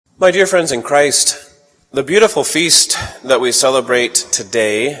My dear friends in Christ, the beautiful feast that we celebrate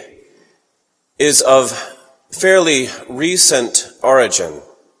today is of fairly recent origin.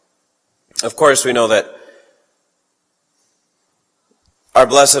 Of course, we know that our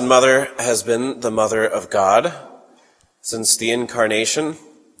Blessed Mother has been the Mother of God since the Incarnation,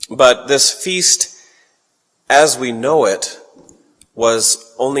 but this feast, as we know it,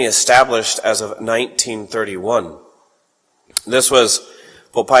 was only established as of 1931. This was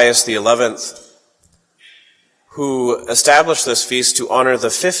Pope Pius XI, who established this feast to honor the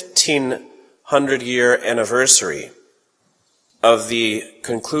 1500-year anniversary of the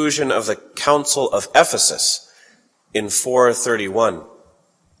conclusion of the Council of Ephesus in 431.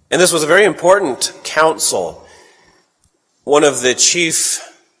 And this was a very important council. One of the chief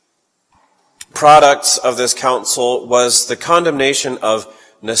products of this council was the condemnation of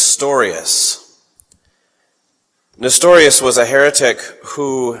Nestorius. Nestorius was a heretic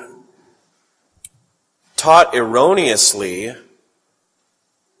who taught erroneously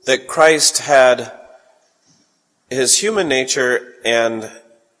that Christ had his human nature and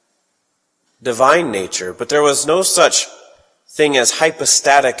divine nature, but there was no such thing as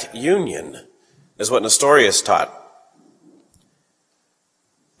hypostatic union, is what Nestorius taught.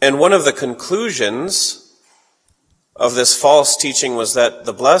 And one of the conclusions of this false teaching was that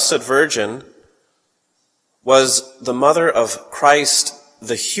the Blessed Virgin was the mother of Christ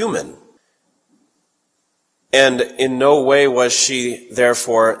the human, and in no way was she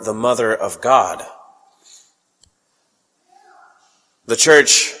therefore the mother of God. The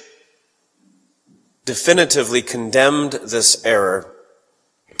Church definitively condemned this error,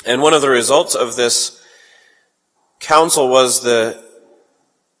 and one of the results of this council was the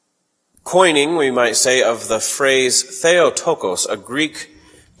coining, we might say, of the phrase Theotokos, a Greek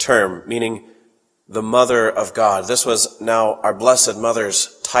term meaning the Mother of God. This was now our Blessed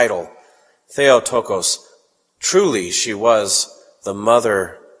Mother's title, Theotokos. Truly, she was the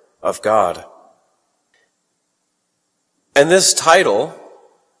Mother of God. And this title,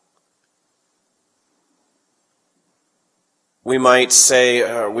 we might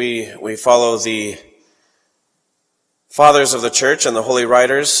say, we follow the Fathers of the Church and the Holy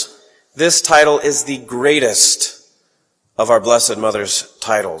Writers. This title is the greatest of our Blessed Mother's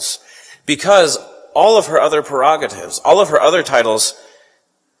titles, because all of her other prerogatives, all of her other titles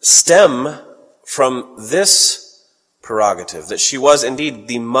stem from this prerogative, that she was indeed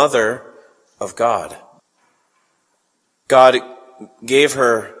the Mother of God. God gave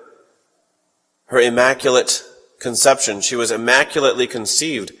her her immaculate conception. She was immaculately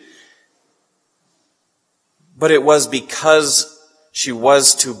conceived. But it was because she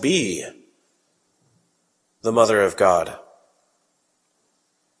was to be the Mother of God.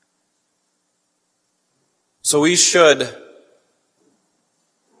 So we should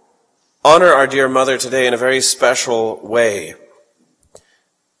honor our dear Mother today in a very special way,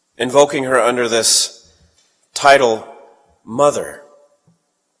 invoking her under this title, Mother.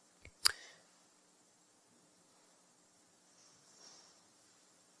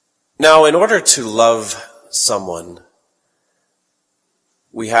 Now, in order to love someone,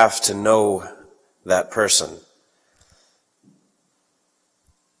 we have to know that person.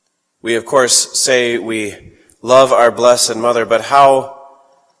 We, of course, say we love our Blessed Mother, but how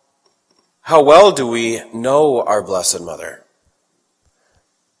well do we know our Blessed Mother?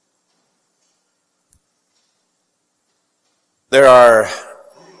 There are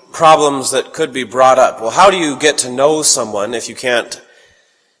problems that could be brought up. Well, how do you get to know someone if you can't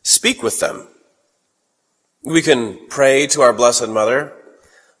speak with them? We can pray to our Blessed Mother,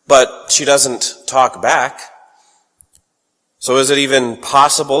 but she doesn't talk back. So is it even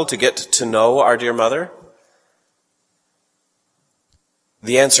possible to get to know our dear Mother?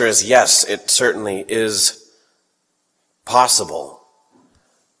 The answer is yes, it certainly is possible.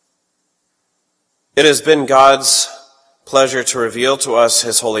 It has been God's pleasure to reveal to us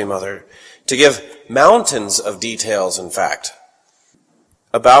His Holy Mother, to give mountains of details, in fact,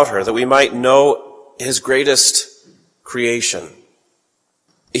 about her, that we might know His greatest creation.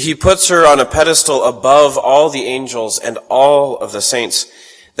 He puts her on a pedestal above all the angels and all of the saints,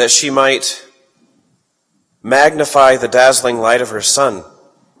 that she might magnify the dazzling light of her Son,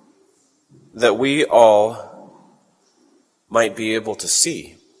 that we all might be able to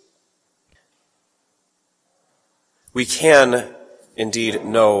see. We can indeed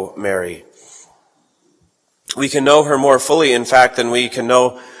know Mary. We can know her more fully, in fact, than we can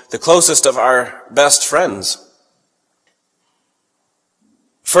know the closest of our best friends.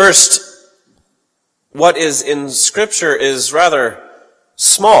 First, what is in Scripture is rather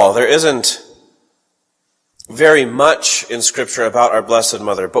small. There isn't very much in Scripture about our Blessed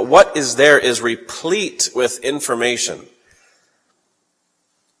Mother, but what is there is replete with information.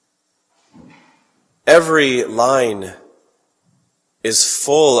 Every line is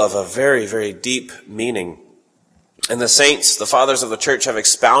full of a very, very deep meaning. And the saints, the fathers of the church, have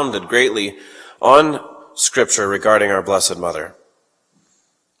expounded greatly on Scripture regarding our Blessed Mother.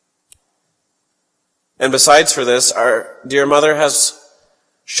 And besides for this, our dear Mother has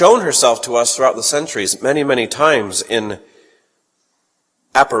shown herself to us throughout the centuries many, many times in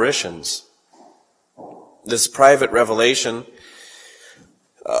apparitions. This private revelation,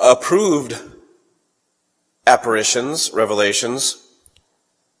 approved apparitions, revelations,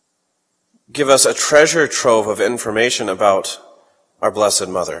 give us a treasure trove of information about our Blessed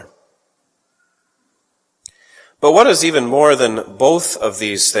Mother. But what is even more than both of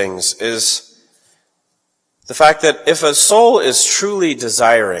these things is the fact that if a soul is truly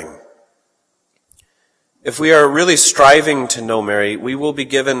desiring, if we are really striving to know Mary, we will be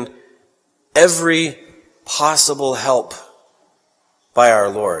given every possible help by our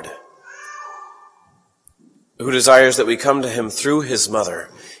Lord, who desires that we come to him through his mother.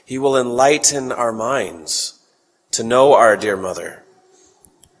 He will enlighten our minds to know our dear Mother.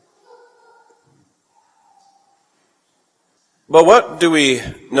 But what do we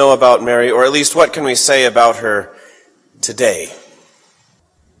know about Mary, or at least what can we say about her today?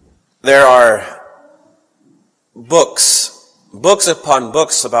 There are books upon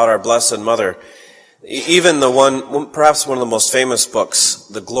books about our Blessed Mother. Even the one, perhaps one of the most famous books,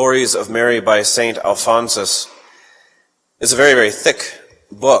 The Glories of Mary by St. Alphonsus, is a very, very thick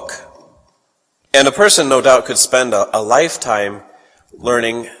book. And a person, no doubt, could spend a lifetime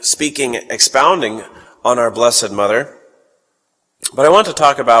learning, speaking, expounding on our Blessed Mother. But I want to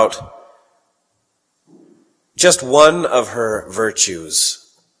talk about just one of her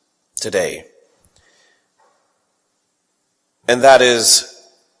virtues today. And that is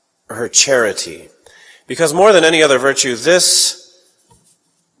her charity. Because more than any other virtue, this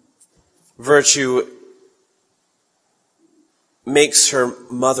virtue makes her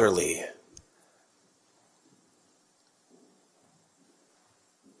motherly.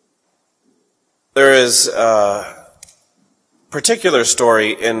 There is particular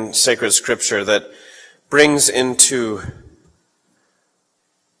story in sacred scripture that brings into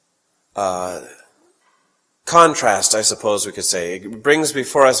contrast, I suppose we could say. It brings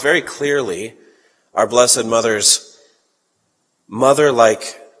before us very clearly our Blessed Mother's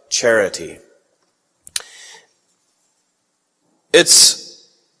mother-like charity. It's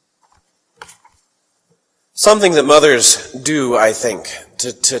something that mothers do, I think,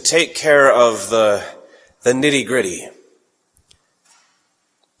 to take care of the nitty-gritty.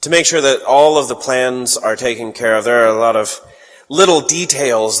 To make sure that all of the plans are taken care of. There are a lot of little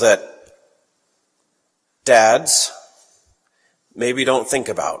details that dads maybe don't think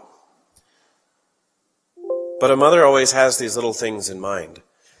about. But a mother always has these little things in mind.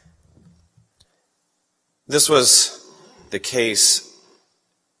 This was the case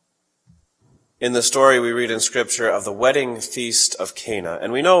in the story we read in Scripture of the wedding feast of Cana.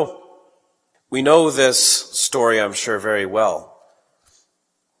 And we know this story, I'm sure, very well.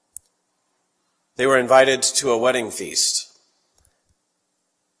 They were invited to a wedding feast.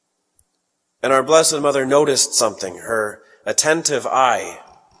 And our Blessed Mother noticed something. Her attentive eye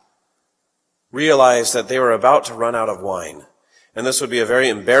realized that they were about to run out of wine. And this would be a very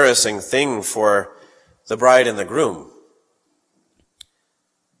embarrassing thing for the bride and the groom.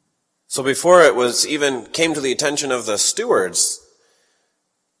 So before it was even came to the attention of the stewards,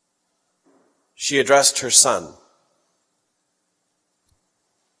 she addressed her son.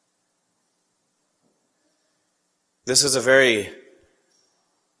 This is a very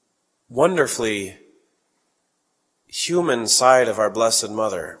wonderfully human side of our Blessed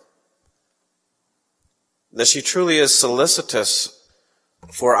Mother, that she truly is solicitous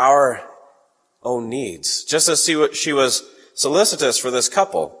for our own needs, just as she was solicitous for this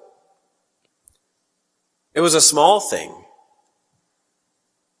couple. It was a small thing.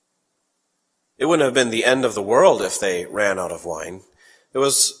 It wouldn't have been the end of the world if they ran out of wine. It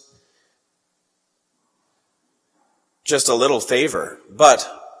was just a little favor, but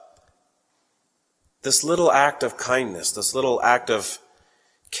this little act of kindness, this little act of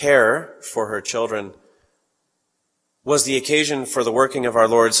care for her children was the occasion for the working of our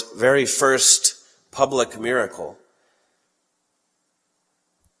Lord's very first public miracle.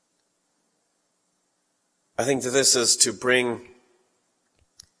 I think that this is to bring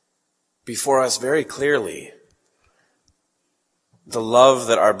before us very clearly the love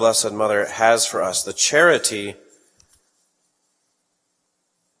that our Blessed Mother has for us, the charity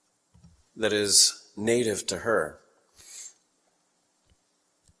that is native to her.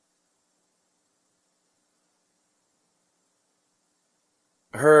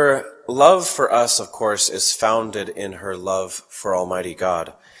 Her love for us, of course, is founded in her love for Almighty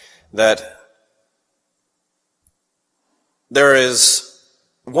God. That there is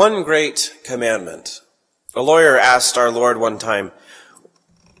one great commandment. A lawyer asked our Lord one time,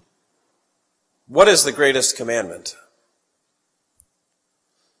 "What is the greatest commandment?"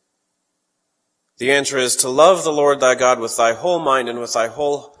 The answer is to love the Lord thy God with thy whole mind and with thy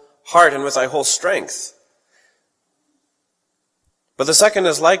whole heart and with thy whole strength. But the second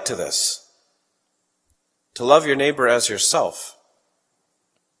is like to this, to love your neighbor as yourself.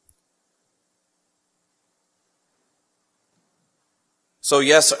 So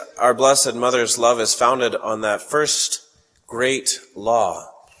yes, our Blessed Mother's love is founded on that first great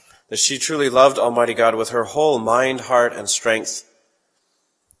law, that she truly loved Almighty God with her whole mind, heart, and strength.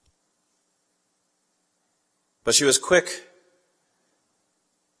 But she was quick,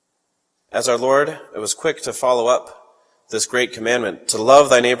 as our Lord, it was quick to follow up this great commandment, to love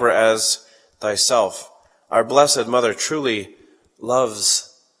thy neighbor as thyself. Our Blessed Mother truly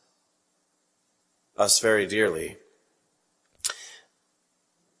loves us very dearly.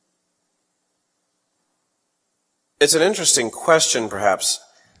 It's an interesting question, perhaps,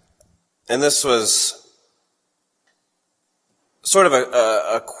 and this was sort of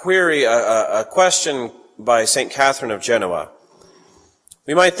a query, a question by St. Catherine of Genoa.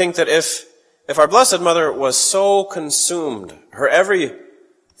 We might think that if our Blessed Mother was so consumed, her every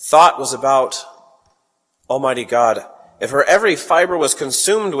thought was about Almighty God, if her every fiber was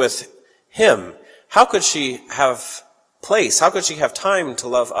consumed with Him, how could she have place? How could she have time to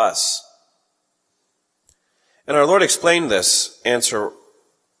love us? And our Lord explained this answer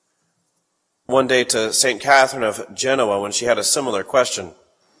one day to St. Catherine of Genoa when she had a similar question.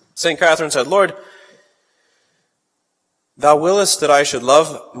 St. Catherine said, "Lord, thou willest that I should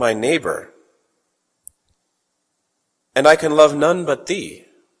love my neighbor, and I can love none but thee."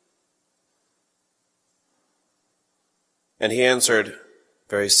 And he answered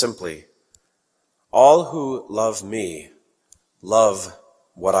very simply, "All who love me love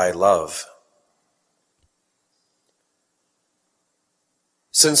what I love."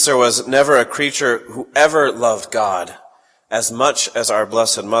 Since there was never a creature who ever loved God as much as our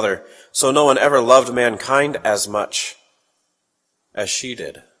Blessed Mother, so no one ever loved mankind as much as she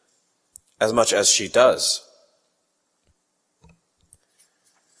did, as much as she does.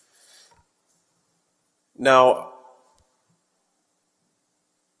 Now,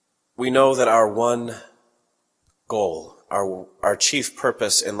 we know that our one goal, our chief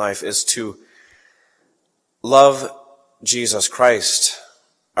purpose in life is to love Jesus Christ.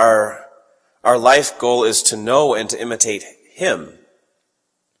 Our life goal is to know and to imitate Him.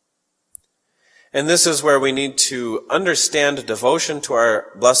 And this is where we need to understand devotion to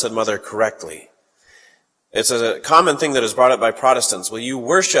our Blessed Mother correctly. It's a common thing that is brought up by Protestants. Will you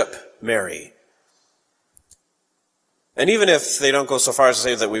worship Mary? And even if they don't go so far as to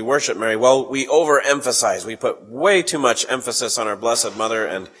say that we worship Mary, well, we overemphasize. We put way too much emphasis on our Blessed Mother,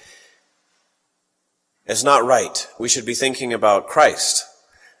 and it's not right. We should be thinking about Christ.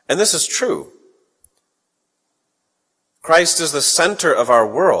 And this is true. Christ is the center of our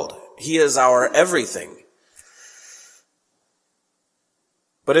world. He is our everything.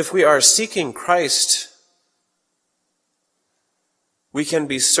 But if we are seeking Christ, we can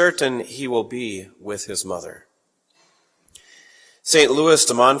be certain He will be with His mother. St. Louis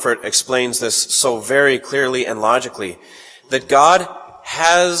de Montfort explains this so very clearly and logically, that God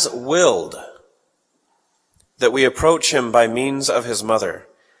has willed that we approach Him by means of His mother.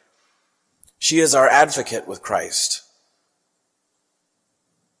 She is our advocate with Christ,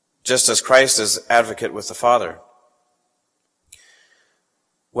 just as Christ is advocate with the Father.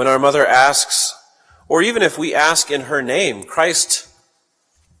 When our mother asks, or even if we ask in her name, Christ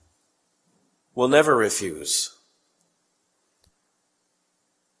will never refuse.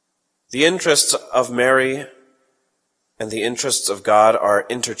 The interests of Mary and the interests of God are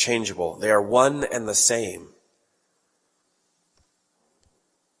interchangeable. They are one and the same.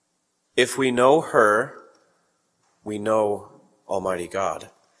 If we know her, we know Almighty God.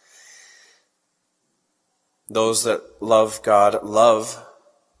 Those that love God love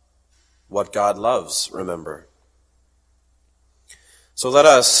what God loves, remember. So let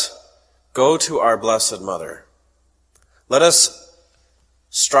us go to our Blessed Mother. Let us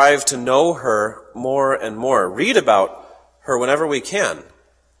strive to know her more and more. Read about her whenever we can.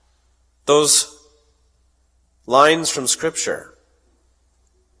 Those lines from Scripture.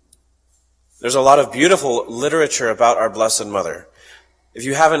 There's a lot of beautiful literature about our Blessed Mother. If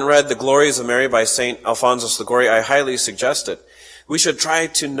you haven't read The Glories of Mary by St. Alphonsus Liguori, I highly suggest it. We should try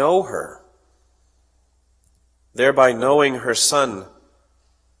to know her, thereby knowing her Son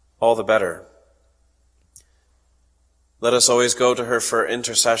all the better. Let us always go to her for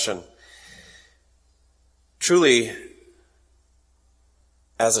intercession. Truly,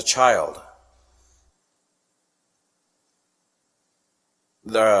 as a child,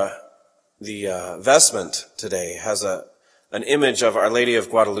 the vestment today has an image of Our Lady of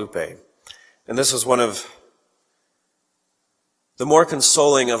Guadalupe. And this is one of the more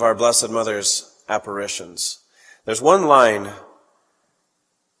consoling of our Blessed Mother's apparitions. There's one line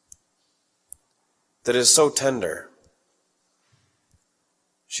that is so tender.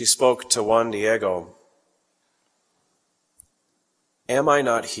 She spoke to Juan Diego, "Am I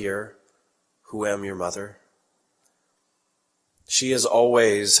not here, who am your mother?" She is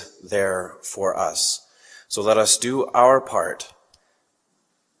always there for us. So let us do our part.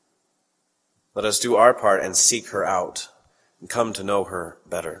 Let us do our part and seek her out and come to know her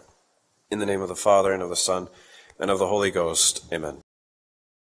better. In the name of the Father, and of the Son, and of the Holy Ghost. Amen.